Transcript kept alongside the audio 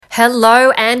Hello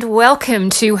and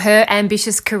welcome to Her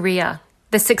Ambitious Career,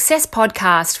 the success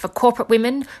podcast for corporate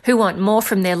women who want more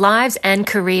from their lives and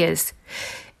careers.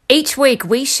 Each week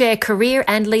we share career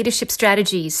and leadership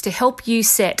strategies to help you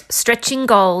set stretching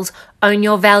goals, own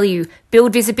your value,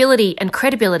 build visibility and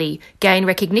credibility, gain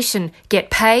recognition, get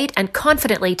paid and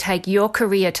confidently take your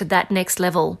career to that next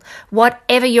level.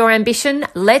 Whatever your ambition,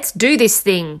 let's do this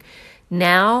thing.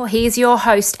 Now, here's your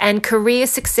host and career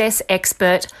success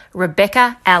expert,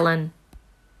 Rebecca Allen.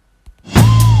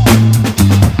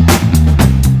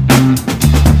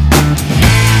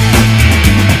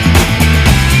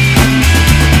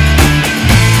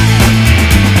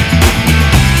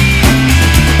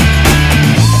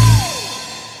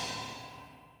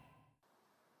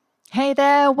 Hey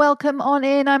there, welcome on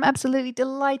in. I'm absolutely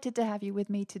delighted to have you with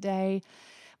me today.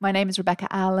 My name is Rebecca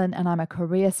Allen and I'm a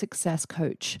career success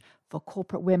coach for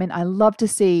corporate women. I love to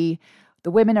see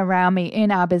the women around me in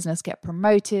our business get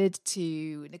promoted,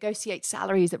 to negotiate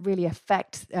salaries that really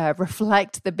reflect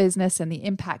the business and the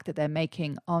impact that they're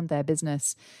making on their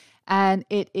business. And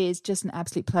it is just an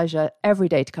absolute pleasure every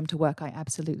day to come to work. I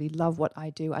absolutely love what I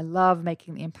do. I love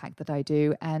making the impact that I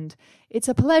do. And it's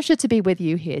a pleasure to be with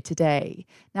you here today.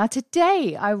 Now,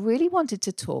 today, I really wanted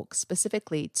to talk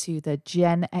specifically to the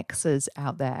Gen Xers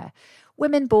out there.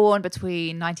 Women born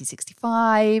between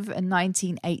 1965 and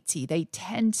 1980, they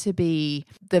tend to be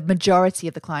the majority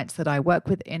of the clients that I work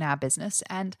with in our business.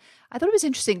 And I thought it was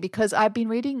interesting because I've been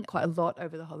reading quite a lot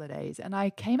over the holidays and I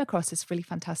came across this really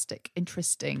fantastic,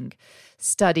 interesting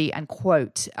study and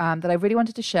quote that I really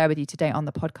wanted to share with you today on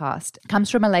the podcast. It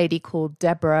comes from a lady called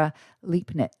Deborah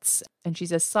Leibnitz, and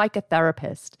she's a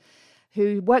psychotherapist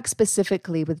who works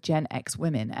specifically with Gen X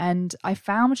women. And I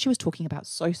found what she was talking about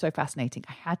so fascinating.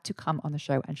 I had to come on the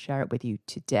show and share it with you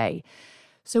today.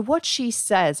 So what she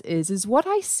says is what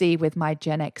I see with my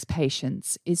Gen X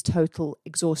patients is total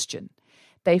exhaustion.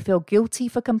 They feel guilty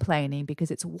for complaining because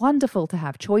it's wonderful to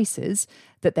have choices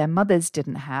that their mothers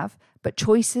didn't have, but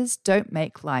choices don't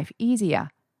make life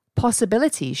easier.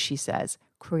 Possibilities, she says,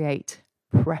 create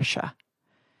pressure.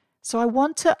 So I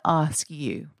want to ask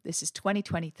you, this is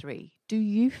 2023, do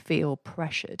you feel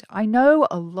pressured? I know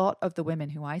a lot of the women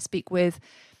who I speak with,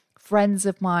 friends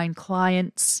of mine,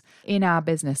 clients in our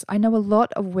business, I know a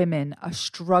lot of women are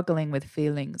struggling with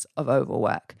feelings of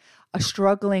overwork, are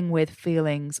struggling with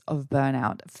feelings of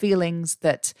burnout, feelings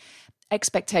that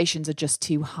expectations are just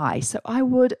too high. So I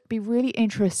would be really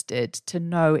interested to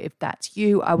know if that's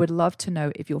you. I would love to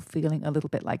know if you're feeling a little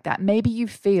bit like that. Maybe you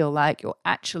feel like you're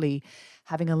actually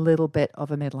having a little bit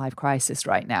of a midlife crisis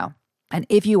right now. And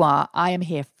if you are, I am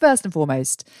here first and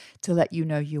foremost to let you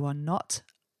know you are not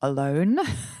alone.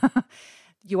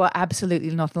 You are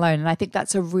absolutely not alone. And I think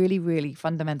that's a really, really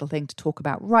fundamental thing to talk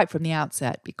about right from the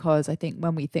outset, because I think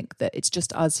when we think that it's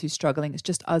just us who's struggling, it's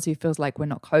just us who feels like we're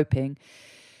not coping,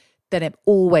 then it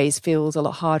always feels a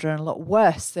lot harder and a lot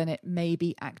worse than it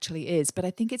maybe actually is. But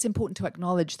I think it's important to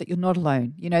acknowledge that you're not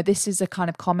alone. You know, this is a kind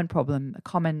of common problem, a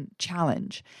common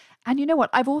challenge. And you know what?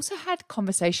 I've also had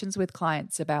conversations with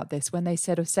clients about this when they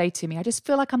say to me, I just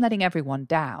feel like I'm letting everyone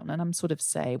down. And I'm sort of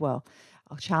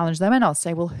I'll challenge them and I'll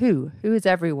say, well, who? Who is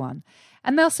everyone?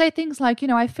 And they'll say things like,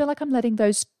 I feel like I'm letting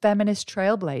those feminist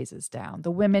trailblazers down, the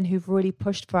women who've really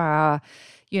pushed for our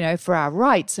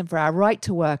rights and for our right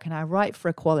to work and our right for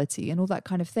equality and all that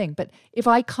kind of thing. But if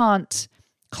I can't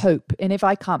cope and if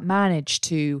I can't manage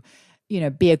to,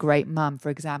 be a great mum, for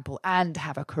example, and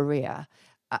have a career,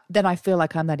 then I feel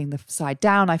like I'm letting the side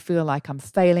down. I feel like I'm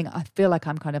failing. I feel like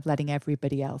I'm kind of letting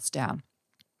everybody else down.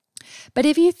 But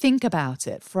if you think about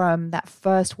it from that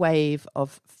first wave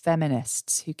of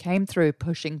feminists who came through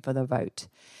pushing for the vote,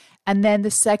 and then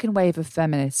the second wave of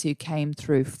feminists who came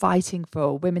through fighting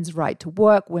for women's right to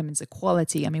work, women's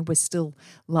equality. I mean, we're still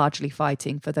largely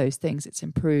fighting for those things. It's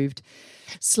improved.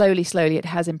 Slowly, it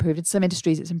has improved. In some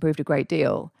industries, it's improved a great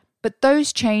deal. But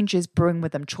those changes bring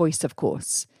with them choice, of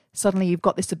course. Suddenly you've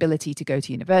got this ability to go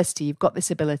to university. You've got this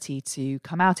ability to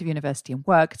come out of university and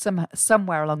work.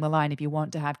 Somewhere along the line, if you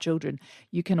want to have children,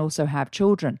 you can also have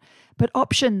children. But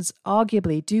options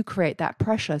arguably do create that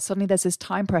pressure. Suddenly there's this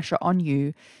time pressure on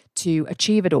you to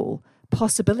achieve it all.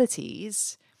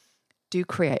 Possibilities do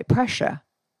create pressure.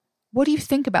 What do you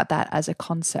think about that as a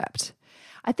concept?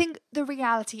 I think the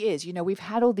reality is, we've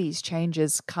had all these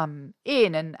changes come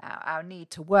in and our need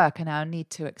to work and our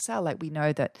need to excel. Like we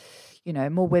know that,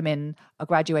 more women are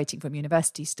graduating from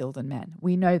university still than men.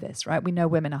 We know this, right? We know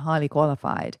women are highly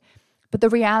qualified. But the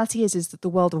reality is that the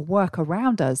world of work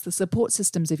around us, the support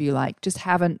systems, if you like, just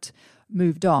haven't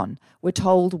moved on. We're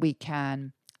told we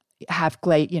can have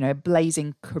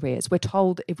blazing careers. We're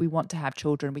told if we want to have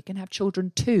children, we can have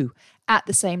children too at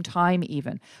the same time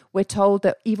even. We're told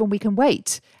that even we can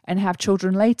wait and have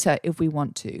children later if we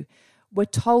want to. We're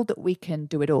told that we can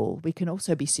do it all. We can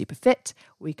also be super fit.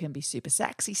 We can be super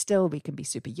sexy still. We can be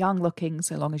super young looking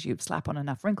so long as you slap on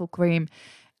enough wrinkle cream.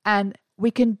 And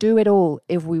we can do it all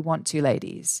if we want to,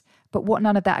 ladies. But what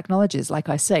none of that acknowledges, like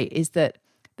I say, is that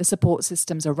the support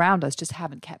systems around us just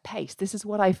haven't kept pace. This is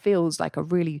what I feel is like a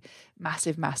really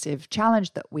massive, massive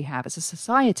challenge that we have as a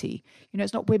society.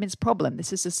 It's not women's problem.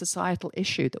 This is a societal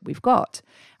issue that we've got.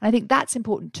 And I think that's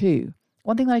important too.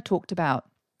 One thing that I talked about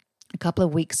a couple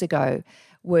of weeks ago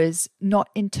was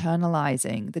not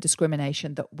internalizing the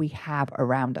discrimination that we have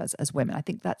around us as women. I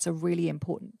think that's a really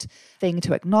important thing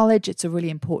to acknowledge. It's a really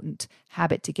important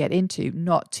habit to get into,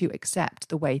 not to accept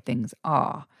the way things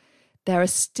are. There are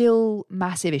still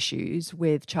massive issues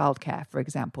with childcare, for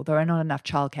example. There are not enough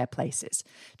childcare places.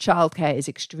 Childcare is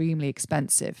extremely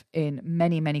expensive in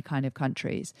many, many kind of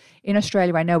countries. In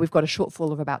Australia, I know we've got a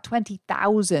shortfall of about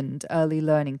 20,000 early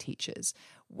learning teachers,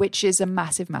 which is a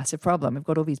massive, massive problem. We've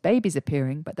got all these babies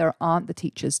appearing, but there aren't the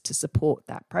teachers to support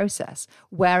that process.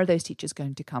 Where are those teachers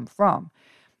going to come from?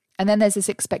 And then there's this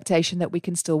expectation that we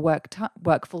can still work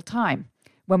full time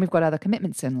when we've got other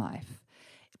commitments in life.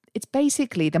 It's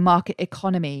basically the market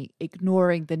economy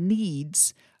ignoring the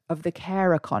needs of the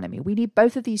care economy. We need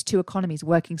both of these two economies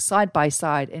working side by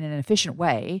side in an efficient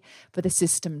way for the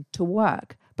system to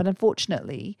work. But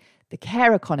unfortunately, the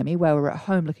care economy, where we're at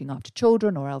home looking after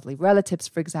children or elderly relatives,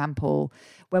 for example,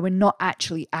 where we're not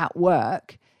actually at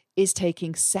work, is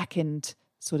taking a second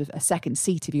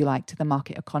seat, if you like, to the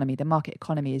market economy. The market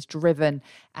economy is driven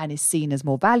and is seen as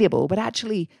more valuable, but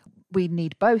actually we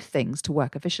need both things to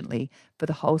work efficiently for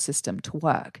the whole system to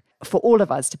work, for all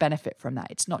of us to benefit from that.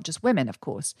 It's not just women, of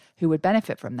course, who would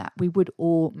benefit from that. We would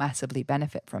all massively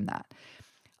benefit from that.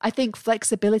 I think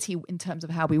flexibility in terms of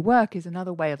how we work is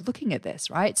another way of looking at this,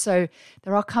 right? So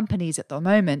there are companies at the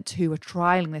moment who are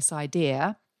trialing this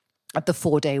idea of the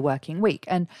 4-day working week.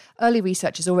 And early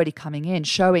research is already coming in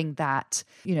showing that,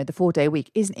 the 4-day week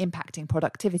isn't impacting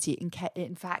productivity.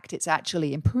 In fact, it's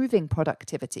actually improving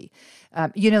productivity.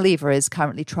 Unilever has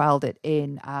currently trialed it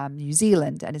in New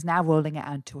Zealand and is now rolling it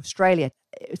out to Australia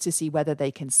to see whether they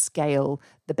can scale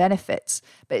the benefits.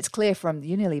 But it's clear from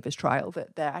the Unilever's trial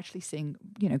that they're actually seeing,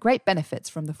 great benefits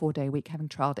from the 4-day week, having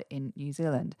trialed it in New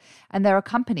Zealand. And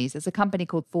there's a company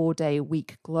called 4-day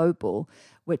Week Global,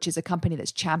 which is a company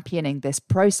that's championing this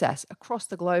process across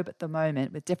the globe at the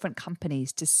moment with different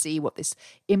companies to see what this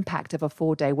impact of a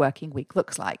 4-day working week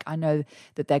looks like. I know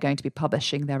that they're going to be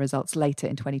publishing their results later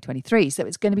in 2023. So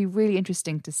it's going to be really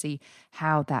interesting to see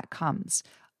how that comes.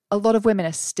 A lot of women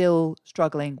are still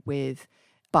struggling with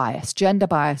gender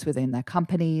bias within their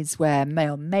companies, where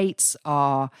male mates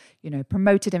are,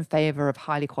 promoted in favor of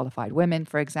highly qualified women,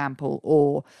 for example,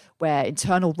 or where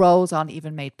internal roles aren't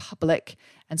even made public.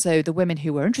 And so the women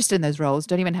who are interested in those roles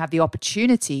don't even have the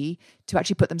opportunity to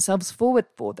actually put themselves forward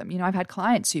for them. I've had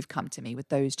clients who've come to me with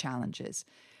those challenges.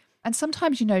 And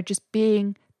sometimes, just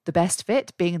being the best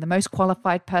fit, being the most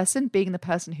qualified person, being the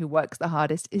person who works the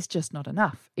hardest is just not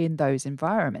enough in those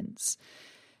environments.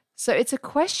 So it's a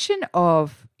question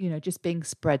of, just being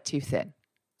spread too thin.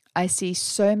 I see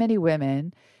so many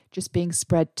women just being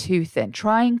spread too thin,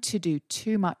 trying to do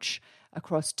too much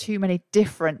across too many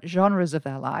different genres of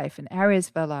their life and areas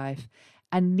of their life,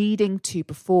 and needing to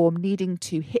perform, needing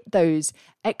to hit those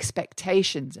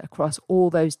expectations across all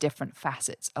those different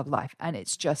facets of life. And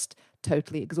it's just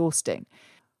totally exhausting.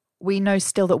 We know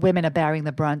still that women are bearing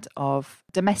the brunt of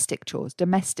domestic chores,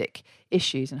 domestic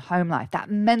issues and home life,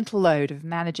 that mental load of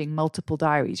managing multiple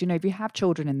diaries. If you have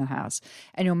children in the house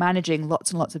and you're managing lots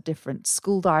and lots of different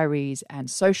school diaries and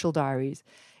social diaries,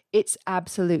 it's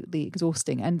absolutely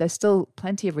exhausting. And there's still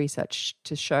plenty of research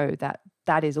to show that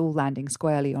that is all landing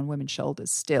squarely on women's shoulders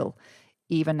still,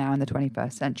 even now in the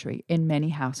 21st century, in many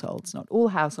households. Not all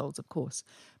households, of course,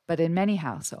 but in many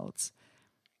households.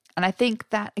 And I think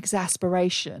that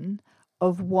exasperation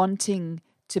of wanting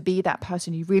to be that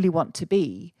person you really want to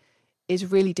be is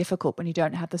really difficult when you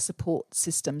don't have the support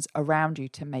systems around you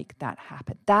to make that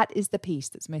happen. That is the piece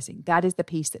that's missing. That is the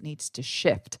piece that needs to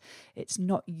shift. It's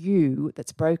not you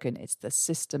that's broken. It's the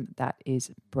system that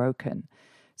is broken.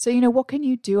 So, what can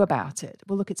you do about it?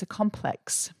 Well, look, it's a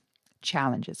complex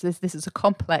challenge. This is a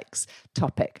complex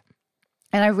topic.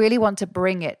 And I really want to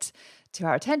bring it to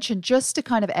our attention just to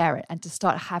kind of air it and to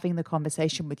start having the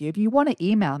conversation with you. If you want to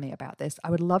email me about this, I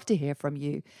would love to hear from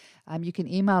you. You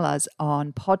can email us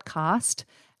on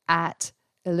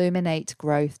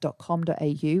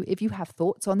podcast@illuminategrowth.com.au. If you have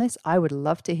thoughts on this, I would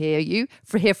love to hear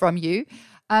from you.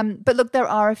 But look, there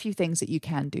are a few things that you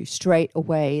can do straight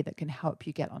away that can help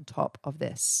you get on top of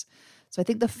this. So I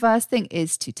think the first thing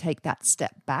is to take that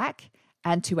step back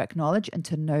and to acknowledge and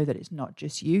to know that it's not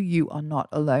just you. You are not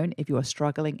alone if you are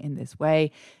struggling in this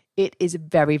way. It is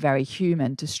very, very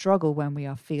human to struggle when we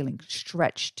are feeling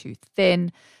stretched too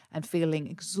thin and feeling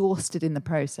exhausted in the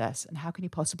process. And how can you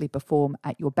possibly perform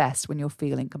at your best when you're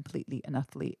feeling completely and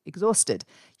utterly exhausted?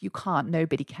 You can't.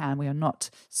 Nobody can. We are not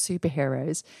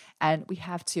superheroes. And we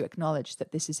have to acknowledge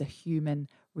that this is a human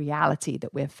reality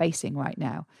that we're facing right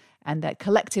now. And that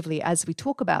collectively, as we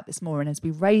talk about this more and as we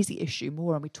raise the issue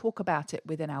more and we talk about it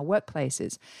within our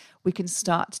workplaces, we can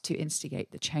start to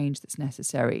instigate the change that's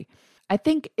necessary. I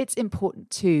think it's important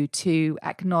too to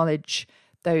acknowledge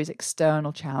those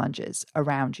external challenges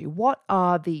around you. What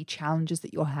are the challenges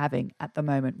that you're having at the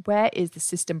moment? Where is the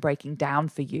system breaking down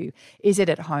for you? Is it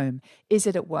at home? Is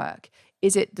it at work?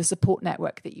 Is it the support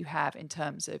network that you have in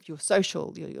terms of your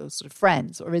social, your sort of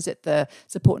friends? Or is it the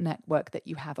support network that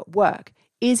you have at work?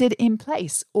 Is it in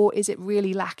place or is it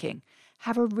really lacking?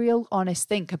 Have a real honest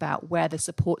think about where the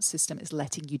support system is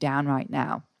letting you down right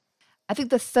now. I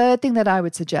think the third thing that I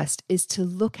would suggest is to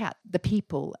look at the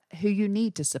people who you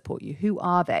need to support you. Who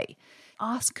are they?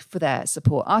 Ask for their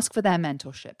support, ask for their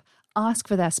mentorship, ask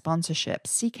for their sponsorship,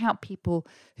 seek out people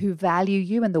who value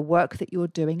you and the work that you're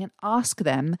doing and ask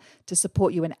them to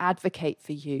support you and advocate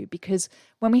for you. Because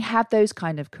when we have those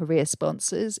kind of career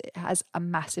sponsors, it has a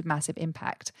massive, massive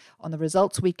impact on the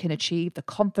results we can achieve, the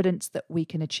confidence that we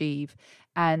can achieve,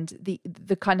 and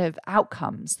the kind of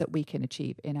outcomes that we can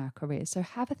achieve in our careers. So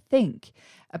have a think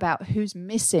about who's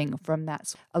missing from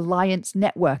that alliance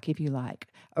network, if you like,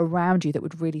 around you that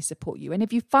would really support you. And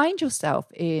if you find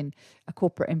yourself in a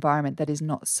corporate environment that is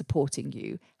not supporting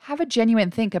you, have a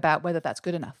genuine think about whether that's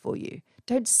good enough for you.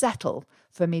 Don't settle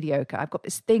for mediocre. I've got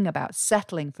this thing about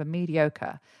settling for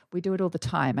mediocre. We do it all the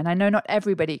time. And I know not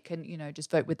everybody can, just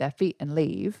vote with their feet and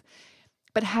leave.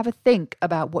 But have a think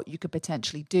about what you could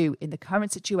potentially do in the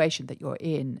current situation that you're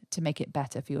in to make it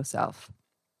better for yourself.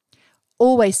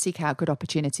 Always seek out good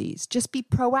opportunities. Just be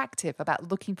proactive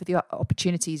about looking for the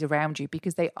opportunities around you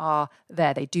because they are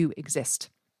there. They do exist.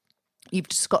 You've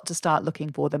just got to start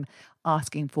looking for them,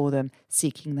 asking for them,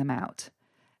 seeking them out.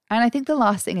 And I think the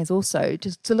last thing is also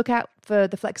just to look out for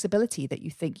the flexibility that you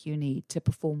think you need to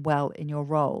perform well in your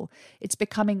role. It's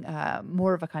becoming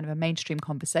more of a kind of a mainstream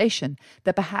conversation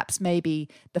that perhaps maybe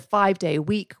the 5-day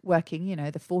week working,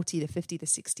 the 40, the 50, the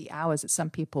 60 hours that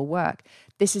some people work,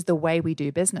 this is the way we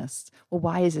do business. Well,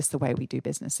 why is this the way we do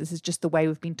business? This is just the way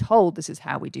we've been told this is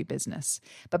how we do business.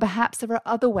 But perhaps there are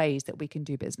other ways that we can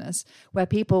do business where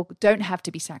people don't have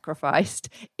to be sacrificed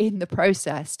in the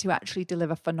process to actually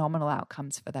deliver phenomenal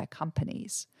outcomes for their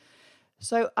companies.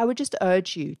 So I would just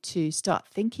urge you to start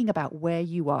thinking about where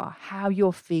you are, how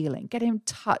you're feeling, get in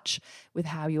touch with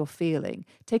how you're feeling.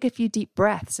 Take a few deep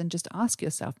breaths and just ask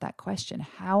yourself that question.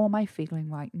 How am I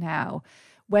feeling right now?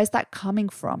 Where's that coming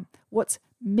from? What's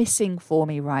missing for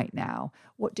me right now?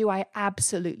 What do I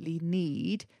absolutely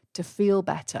need to feel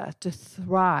better, to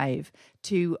thrive,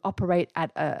 to operate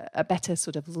at a better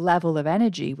sort of level of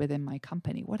energy within my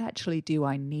company? What actually do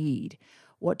I need?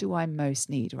 What do I most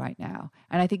need right now?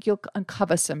 And I think you'll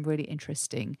uncover some really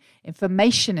interesting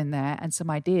information in there and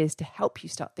some ideas to help you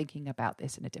start thinking about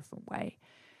this in a different way.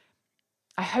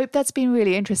 I hope that's been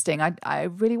really interesting. I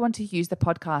really want to use the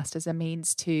podcast as a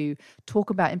means to talk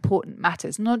about important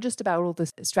matters, not just about all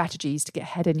the strategies to get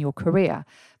ahead in your career,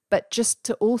 but just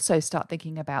to also start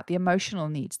thinking about the emotional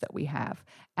needs that we have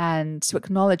and to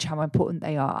acknowledge how important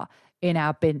they are in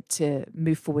our bid to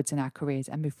move forwards in our careers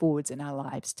and move forwards in our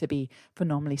lives to be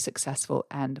phenomenally successful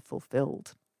and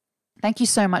fulfilled. Thank you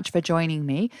so much for joining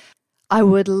me. I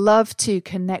would love to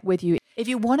connect with you. If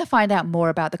you want to find out more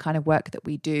about the kind of work that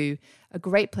we do, a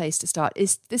great place to start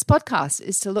is this podcast,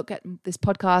 is to look at this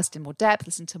podcast in more depth,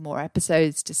 listen to more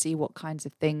episodes to see what kinds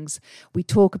of things we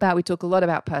talk about. We talk a lot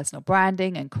about personal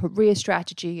branding and career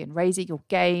strategy and raising your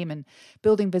game and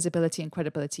building visibility and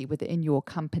credibility within your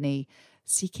company,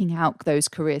 seeking out those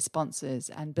career sponsors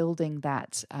and building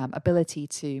that ability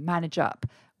to manage up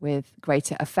with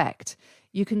greater effect.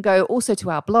 You can go also to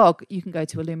our blog. You can go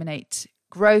to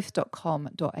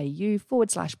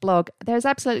illuminategrowth.com.au/blog. There's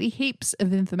absolutely heaps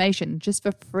of information just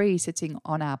for free sitting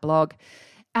on our blog.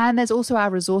 And there's also our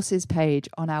resources page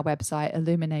on our website,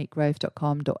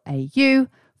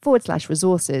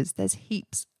 illuminategrowth.com.au/resources. There's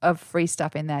heaps of free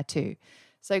stuff in there too.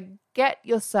 So get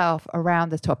yourself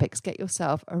around the topics, get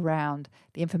yourself around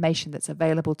the information that's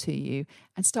available to you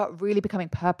and start really becoming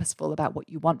purposeful about what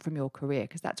you want from your career,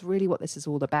 because that's really what this is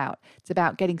all about. It's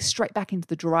about getting straight back into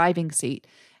the driving seat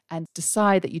and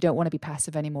decide that you don't want to be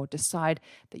passive anymore. Decide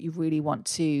that you really want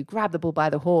to grab the bull by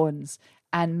the horns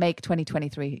and make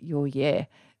 2023 your year.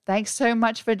 Thanks so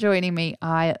much for joining me.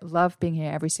 I love being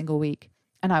here every single week,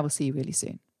 and I will see you really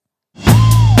soon.